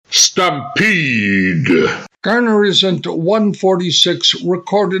Stampede. Garner isn't 146,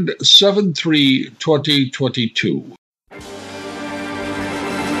 recorded 7/3/2022.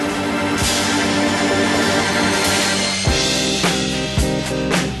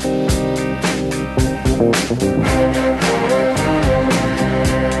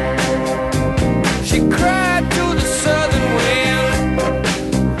 She cried to the southern wind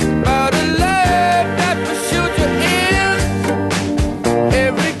about a love that pursued you in.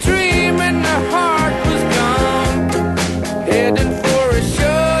 Every dream in her heart was gone, heading for a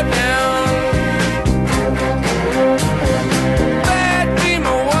showdown. Bad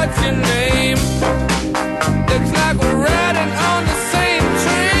dreamer, what's your name? Looks like we're riding on the same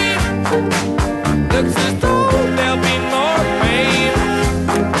train. Looks as though there'll be more pain.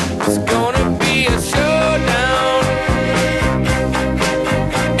 It's gonna be a showdown,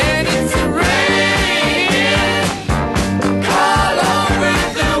 and it's raining all over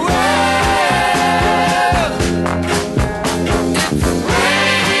the world. It's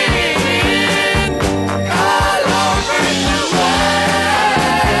raining all over the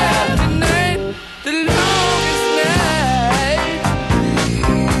world. Tonight, the longest night.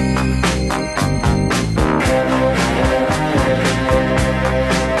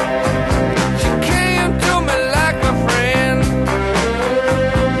 She came to me like my friend.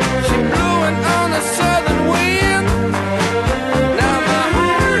 She blew it on the southern wind. Now my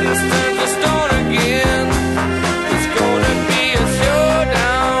heart is turned to stone again. It's gonna be a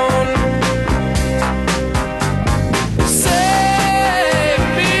showdown. Save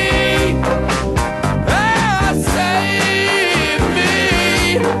me, oh, save me.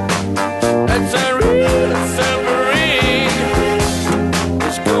 It's a real submarine.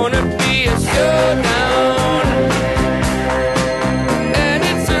 It's gonna be a showdown, and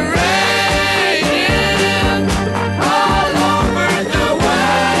it's raining all over the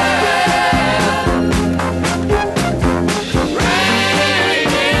world.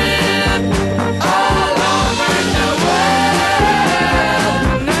 Raining all over the world.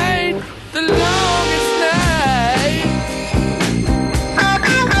 Tonight, the longest night.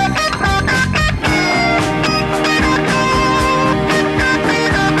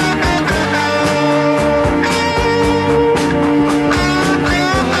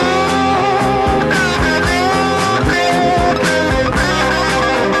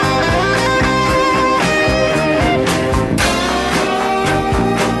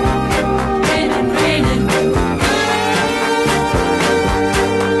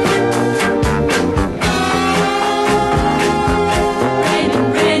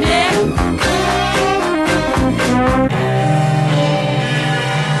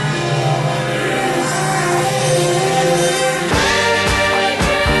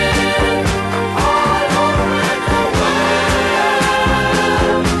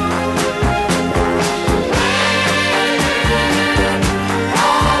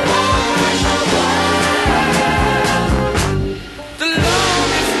 The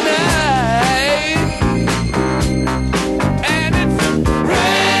longest night, and it's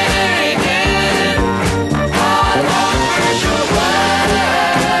raining all over the world.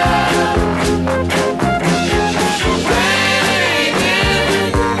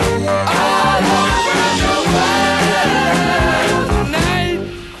 Raining all over the world. Tonight,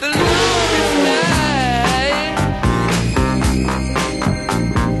 the longest night.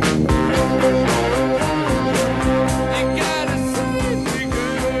 You gotta save me,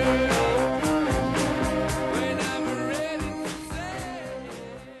 girl, when I'm ready to say.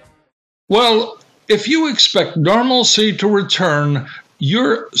 Well, if you expect normalcy to return,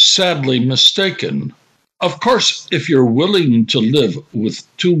 you're sadly mistaken. Of course, if you're willing to live with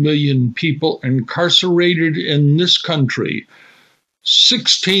 2 million people incarcerated in this country,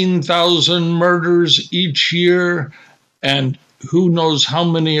 16,000 murders each year, and who knows how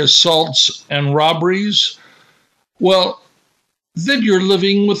many assaults and robberies, well, then you're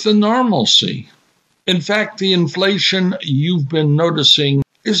living with the normalcy. In fact, the inflation you've been noticing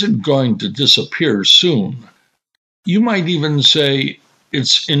isn't going to disappear soon. You might even say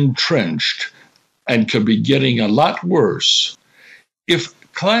it's entrenched and could be getting a lot worse. If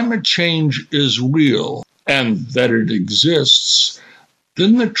climate change is real and that it exists,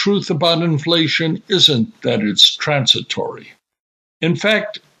 then the truth about inflation isn't that it's transitory. In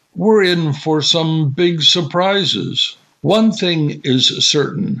fact, we're in for some big surprises. One thing is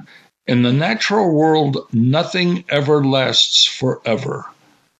certain. In the natural world, nothing ever lasts forever.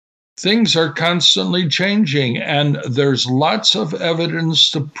 Things are constantly changing, and there's lots of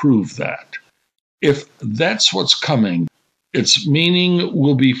evidence to prove that. If that's what's coming, its meaning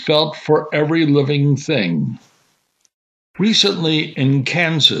will be felt for every living thing. Recently in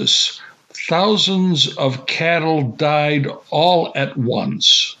Kansas, thousands of cattle died all at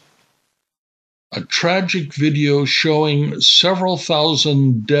once. A tragic video showing several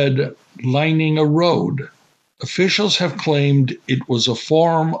thousand dead lining a road. Officials have claimed it was a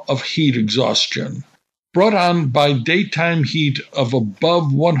form of heat exhaustion, brought on by daytime heat of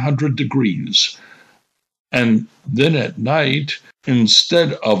above 100 degrees. And then at night,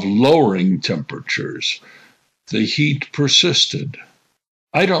 instead of lowering temperatures, the heat persisted.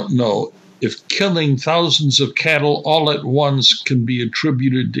 I don't know if killing thousands of cattle all at once can be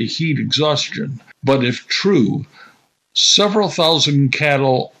attributed to heat exhaustion, but if true, several thousand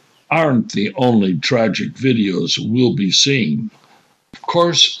cattle aren't the only tragic videos we'll be seeing. Of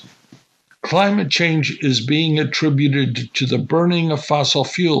course, climate change is being attributed to the burning of fossil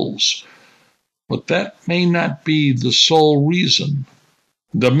fuels, but that may not be the sole reason.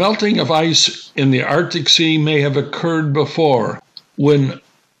 The melting of ice in the Arctic Sea may have occurred before, when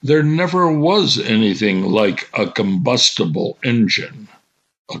there never was anything like a combustible engine.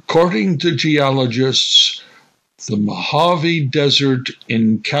 According to geologists, the Mojave Desert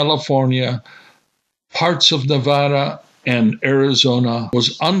in California, parts of Nevada, and Arizona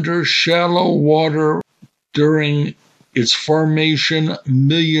was under shallow water during its formation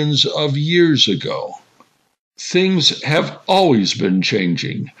millions of years ago. Things have always been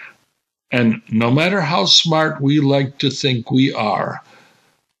changing, and no matter how smart we like to think we are,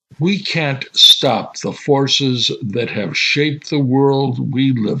 we can't stop the forces that have shaped the world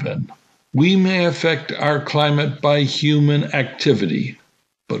we live in. We may affect our climate by human activity,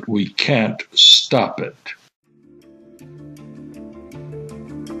 but we can't stop it.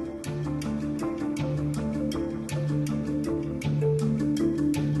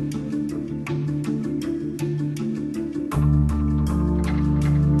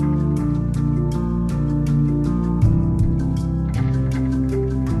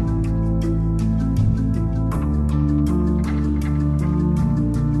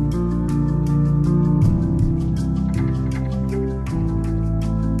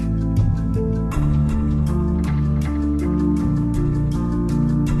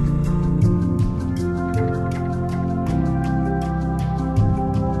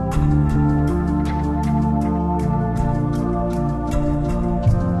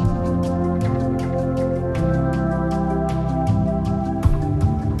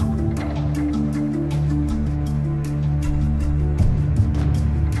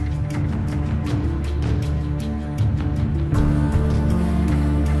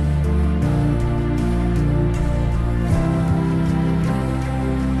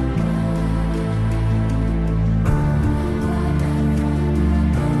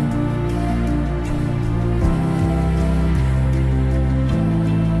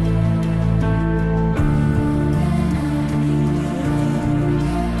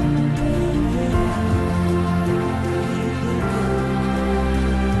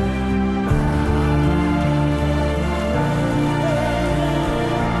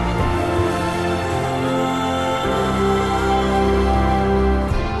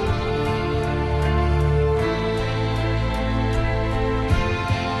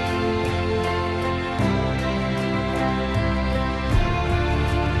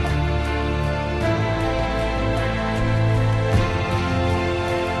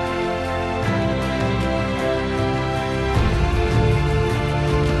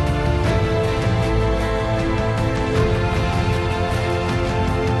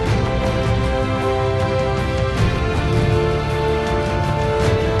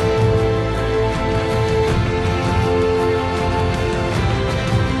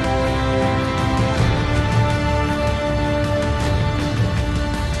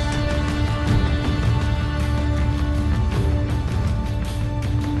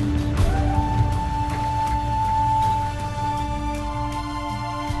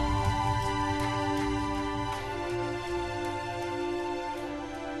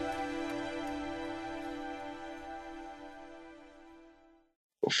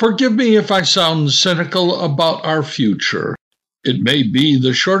 Forgive me if I sound cynical about our future. It may be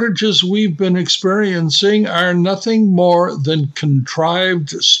the shortages we've been experiencing are nothing more than contrived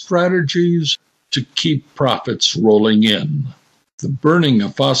strategies to keep profits rolling in. The burning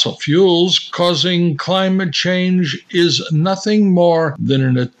of fossil fuels causing climate change is nothing more than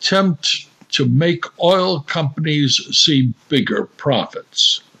an attempt to make oil companies see bigger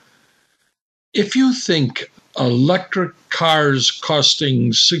profits. If you think electric cars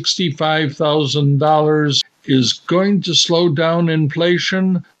costing $65,000 is going to slow down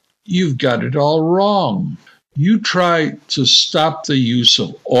inflation, you've got it all wrong. You try to stop the use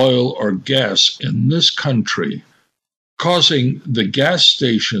of oil or gas in this country, causing the gas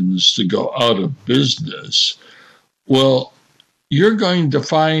stations to go out of business, well, you're going to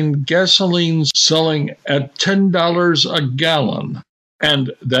find gasoline selling at $10 a gallon.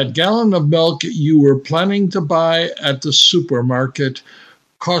 And that gallon of milk you were planning to buy at the supermarket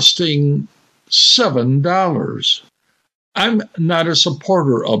costing $7. I'm not a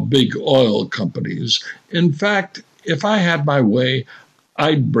supporter of big oil companies. In fact, if I had my way,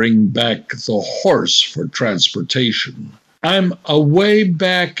 I'd bring back the horse for transportation. I'm a way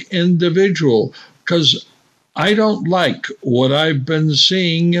back individual because I don't like what I've been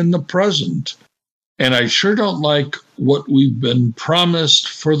seeing in the present, and I sure don't like what we've been promised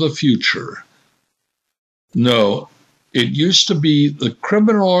for the future. No, it used to be the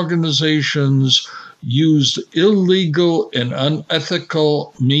criminal organizations used illegal and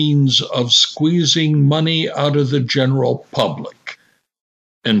unethical means of squeezing money out of the general public.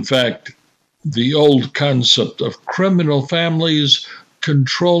 In fact, the old concept of criminal families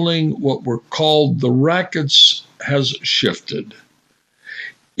controlling what were called the rackets has shifted.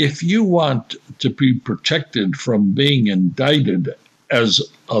 If you want to be protected from being indicted as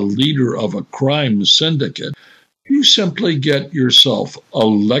a leader of a crime syndicate, you simply get yourself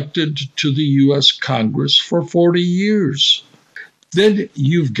elected to the U.S. Congress for 40 years. Then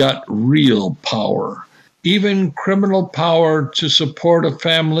you've got real power, even criminal power to support a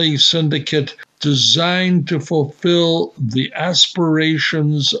family syndicate designed to fulfill the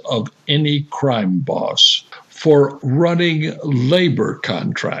aspirations of any crime boss for running labor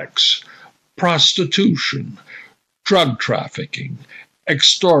contracts, prostitution, drug trafficking,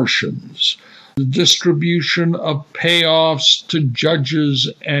 extortions, the distribution of payoffs to judges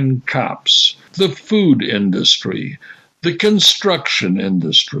and cops, the food industry, the construction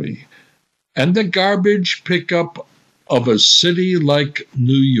industry, and the garbage pickup of a city like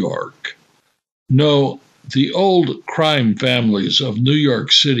New York. No, the old crime families of New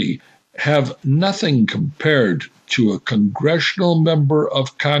York City have nothing compared to a congressional member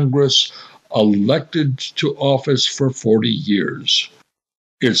of Congress elected to office for 40 years.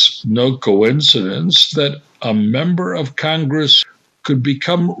 It's no coincidence that a member of Congress could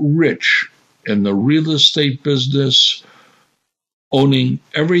become rich in the real estate business, owning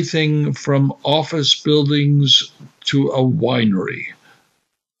everything from office buildings to a winery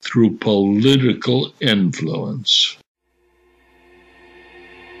through political influence.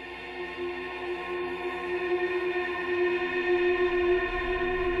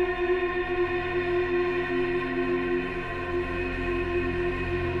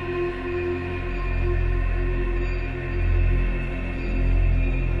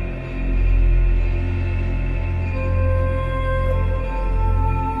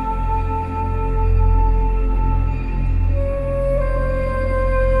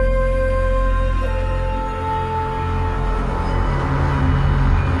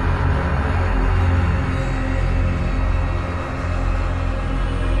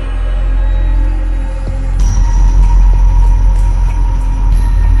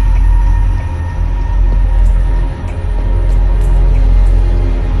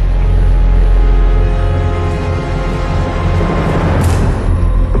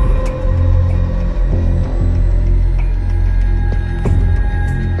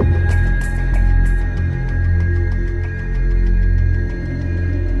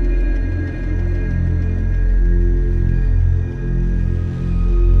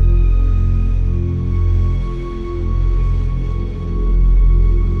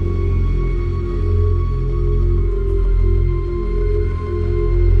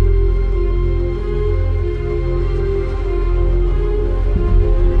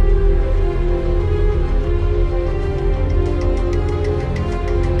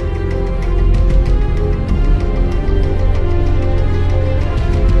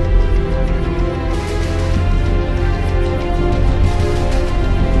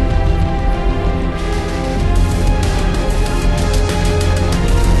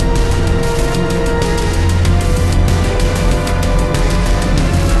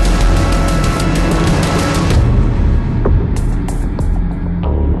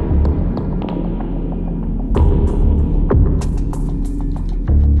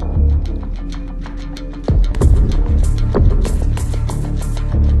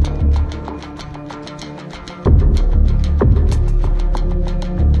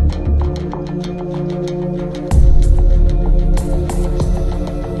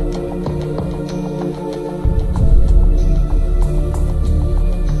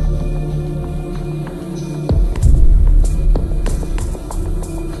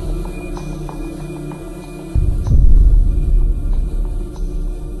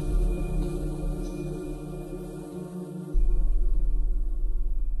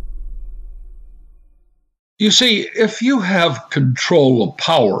 You see, if you have control of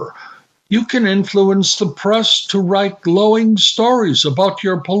power, you can influence the press to write glowing stories about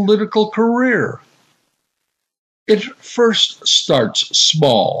your political career. It first starts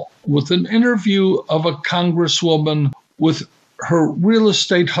small with an interview of a congresswoman with her real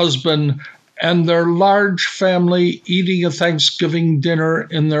estate husband and their large family eating a Thanksgiving dinner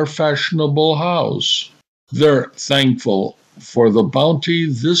in their fashionable house. They're thankful for the bounty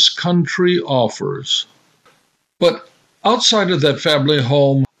this country offers. But outside of that family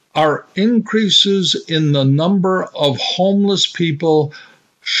home are increases in the number of homeless people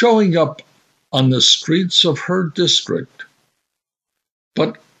showing up on the streets of her district.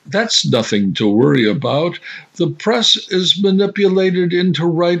 But that's nothing to worry about. The press is manipulated into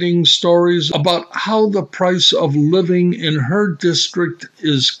writing stories about how the price of living in her district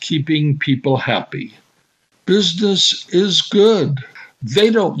is keeping people happy. Business is good.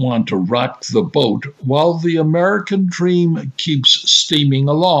 They don't want to rock the boat while the American dream keeps steaming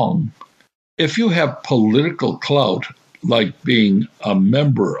along. If you have political clout, like being a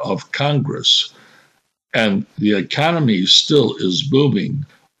member of Congress, and the economy still is booming,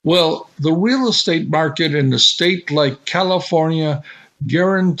 well, the real estate market in a state like California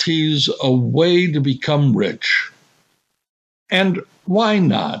guarantees a way to become rich. And why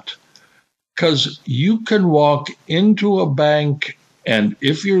not? Because you can walk into a bank, and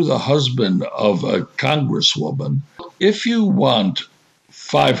if you're the husband of a congresswoman, if you want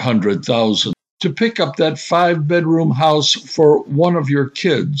 $500,000 to pick up that 5-bedroom house for one of your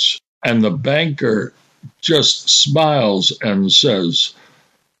kids, and the banker just smiles and says,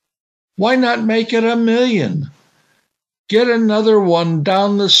 "Why not make it $1 million? Get another one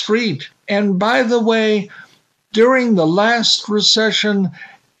down the street. And by the way, during the last recession,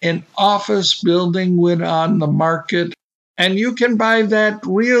 an office building went on the market, and you can buy that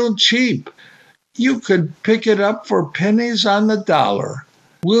real cheap. You could pick it up for pennies on the dollar.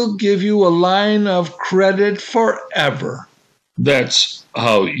 We'll give you a line of credit forever." That's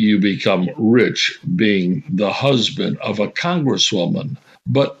how you become rich, being the husband of a congresswoman.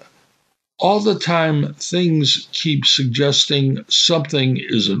 But all the time, things keep suggesting something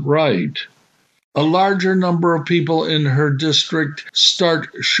isn't right. A larger number of people in her district start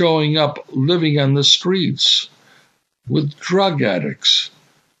showing up living on the streets, with drug addicts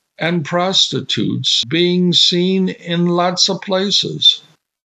and prostitutes being seen in lots of places.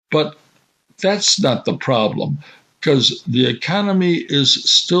 But that's not the problem, because the economy is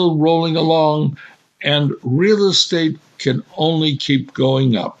still rolling along and real estate can only keep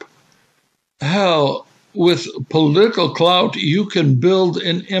going up. Hell, with political clout, you can build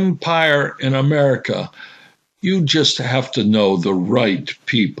an empire in America. You just have to know the right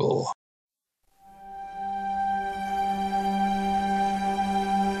people.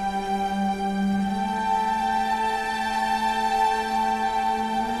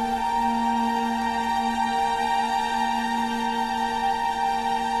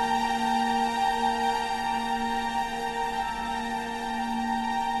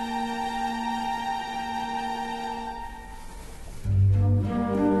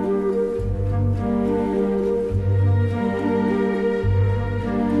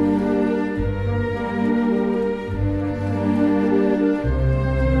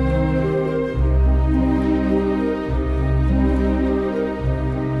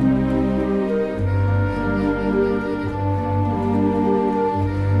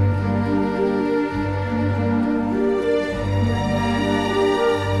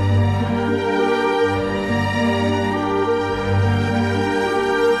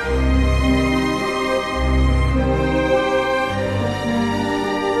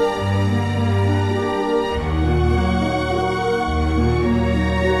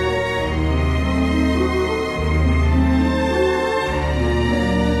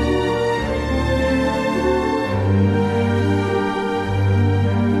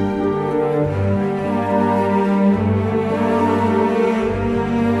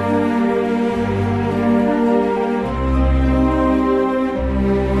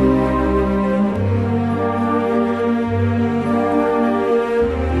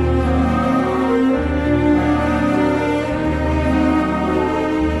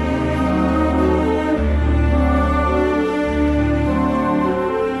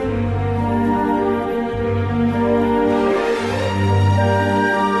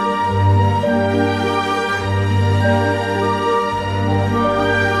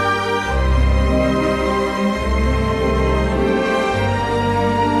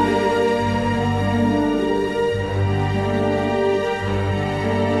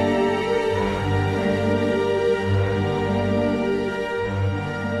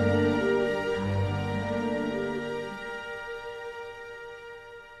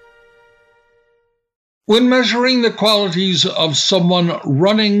 When measuring the qualities of someone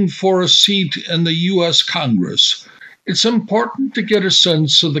running for a seat in the U.S. Congress, it's important to get a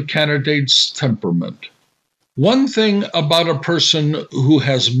sense of the candidate's temperament. One thing about a person who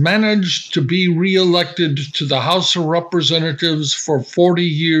has managed to be reelected to the House of Representatives for 40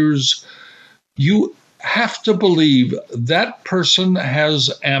 years, you have to believe that person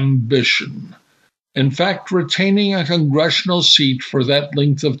has ambition. In fact, retaining a congressional seat for that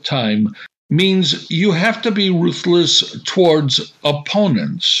length of time means you have to be ruthless towards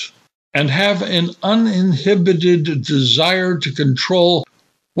opponents and have an uninhibited desire to control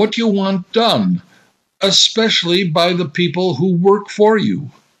what you want done, especially by the people who work for you.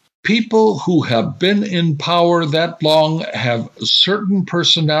 People who have been in power that long have certain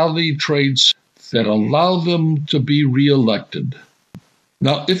personality traits that allow them to be reelected.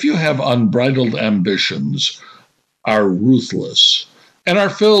 Now, if you have unbridled ambitions, are ruthless, and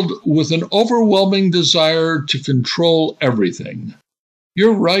are filled with an overwhelming desire to control everything,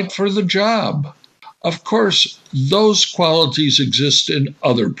 you're right for the job. Of course, those qualities exist in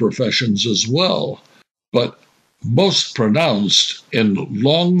other professions as well, but most pronounced in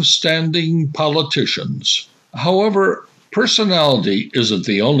long-standing politicians. However, personality isn't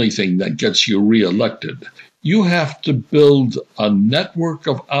the only thing that gets you reelected. You have to build a network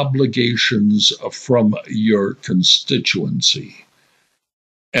of obligations from your constituency.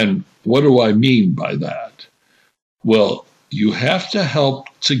 And what do I mean by that? Well, you have to help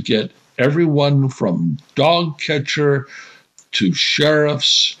to get everyone from dog catcher to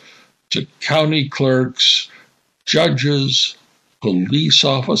sheriffs to county clerks, judges, police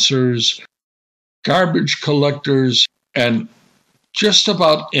officers, garbage collectors, and just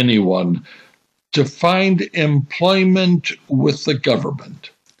about anyone to find employment with the government.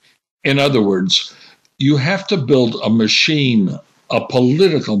 In other words, you have to build a machine, a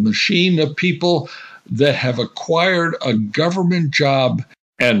political machine of people that have acquired a government job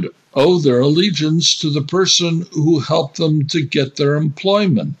and owe their allegiance to the person who helped them to get their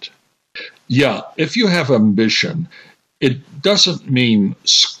employment. Yeah, if you have ambition, it doesn't mean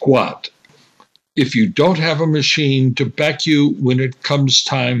squat if you don't have a machine to back you when it comes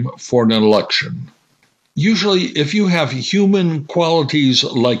time for an election. Usually, if you have human qualities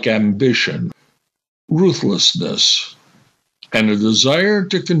like ambition, ruthlessness, and a desire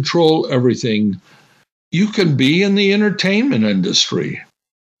to control everything, you can be in the entertainment industry,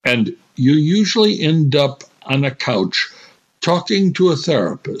 and you usually end up on a couch talking to a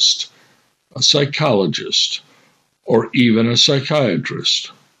therapist, a psychologist, or even a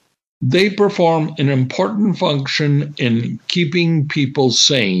psychiatrist. They perform an important function in keeping people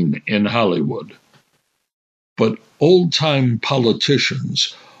sane in Hollywood. But old-time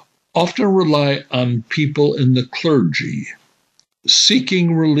politicians often rely on people in the clergy,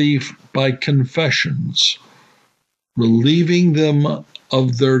 seeking relief by confessions, relieving them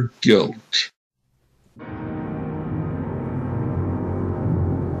of their guilt.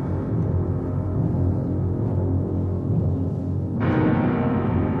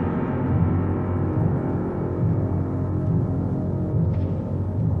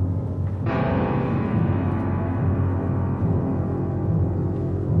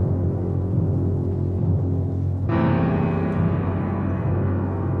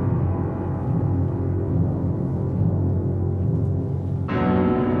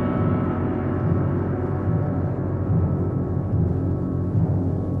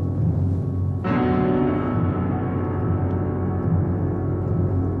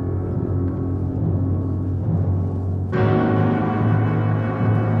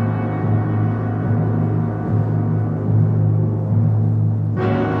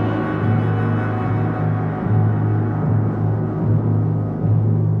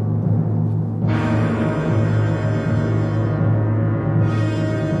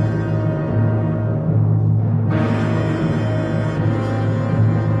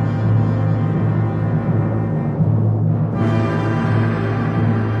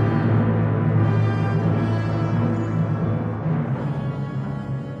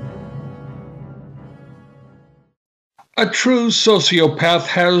 A true sociopath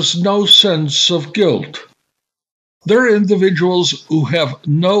has no sense of guilt. They're individuals who have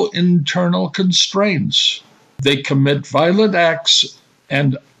no internal constraints. They commit violent acts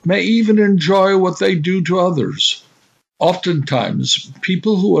and may even enjoy what they do to others. Oftentimes,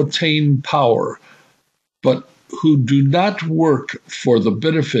 people who attain power, but who do not work for the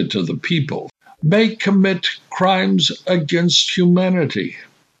benefit of the people, may commit crimes against humanity.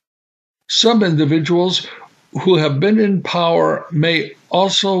 Some individuals who have been in power may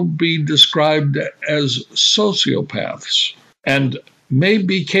also be described as sociopaths, and may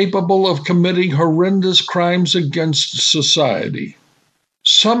be capable of committing horrendous crimes against society.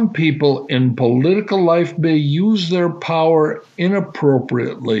 Some people in political life may use their power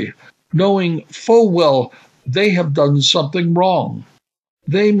inappropriately, knowing full well they have done something wrong.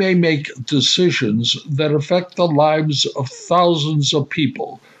 They may make decisions that affect the lives of thousands of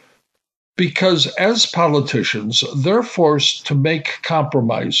people, because as politicians, they're forced to make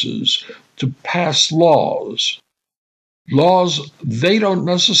compromises, to pass laws they don't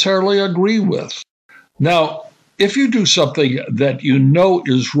necessarily agree with. Now, if you do something that you know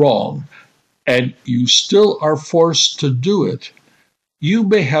is wrong and you still are forced to do it, you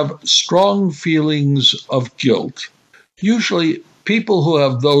may have strong feelings of guilt. Usually, people who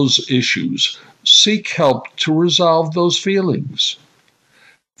have those issues seek help to resolve those feelings.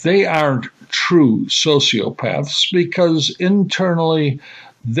 They aren't true sociopaths because internally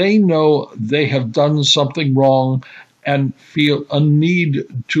they know they have done something wrong and feel a need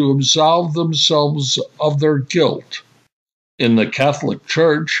to absolve themselves of their guilt. In the Catholic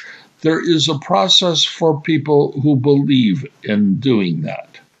Church, there is a process for people who believe in doing that.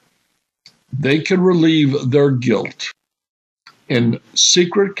 They can relieve their guilt. In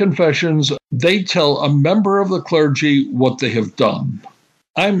secret confessions, they tell a member of the clergy what they have done.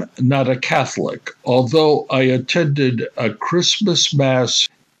 I'm not a Catholic, although I attended a Christmas Mass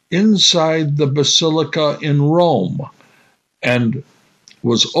inside the Basilica in Rome and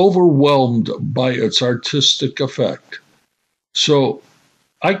was overwhelmed by its artistic effect. So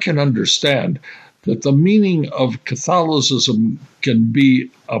I can understand that the meaning of Catholicism can be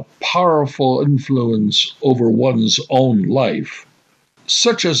a powerful influence over one's own life,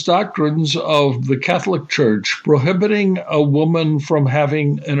 such as doctrines of the Catholic Church prohibiting a woman from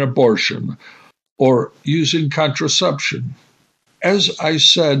having an abortion or using contraception. As I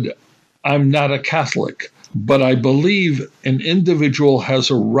said, I'm not a Catholic, but I believe an individual has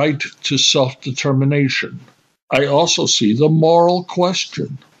a right to self-determination. I also see the moral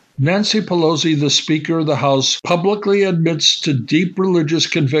question. Nancy Pelosi, the Speaker of the House, publicly admits to deep religious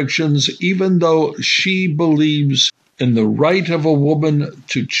convictions even though she believes in the right of a woman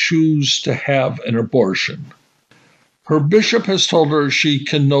to choose to have an abortion. Her bishop has told her she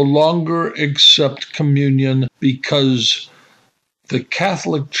can no longer accept communion because the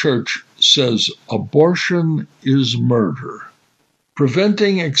Catholic Church says abortion is murder.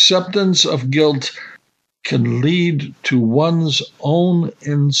 Preventing acceptance of guilt can lead to one's own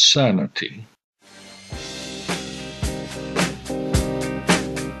insanity.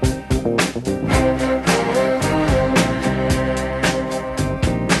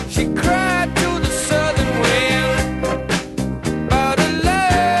 She cried to the southern wind about a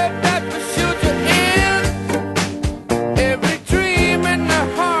love that pursued her in. Every dream in her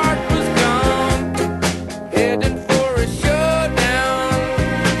heart was gone, heading for a showdown.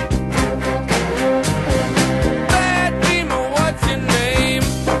 Bad dreamer, what's your name?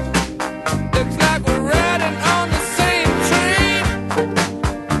 Looks like we're riding on the same train.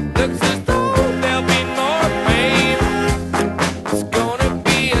 Looks as though there'll be more pain. It's gonna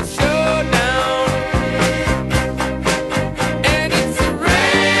be a showdown, and it's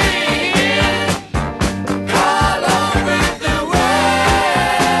raining all over the world.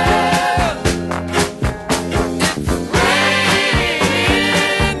 It's raining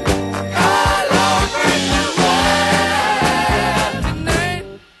all over the world. Tonight,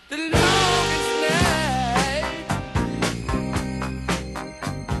 the longest night.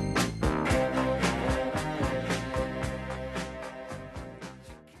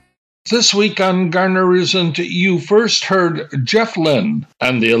 This week on Garner Isn't, you first heard Jeff Lynne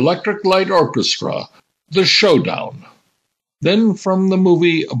and the Electric Light Orchestra, The Showdown. Then from the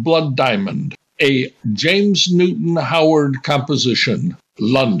movie Blood Diamond, a James Newton Howard composition,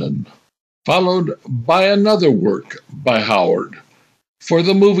 London, followed by another work by Howard for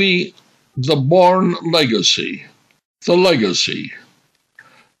the movie The Bourne Legacy, The Legacy.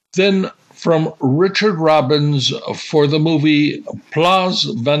 Then from Richard Robbins for the movie Place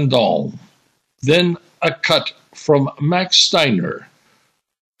Vendôme. Then a cut from Max Steiner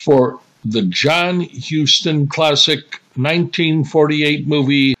for the John Huston classic 1948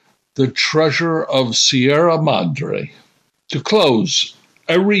 movie The Treasure of Sierra Madre. To close,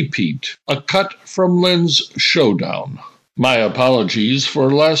 a repeat, a cut from Lynne's Showdown. My apologies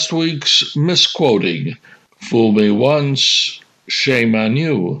for last week's misquoting. Fool me once, shame on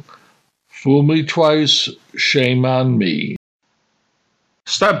you. Fool me twice, shame on me.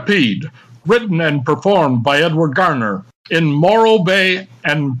 Stampede, written and performed by Edward Garner in Morro Bay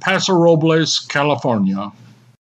and Paso Robles, California.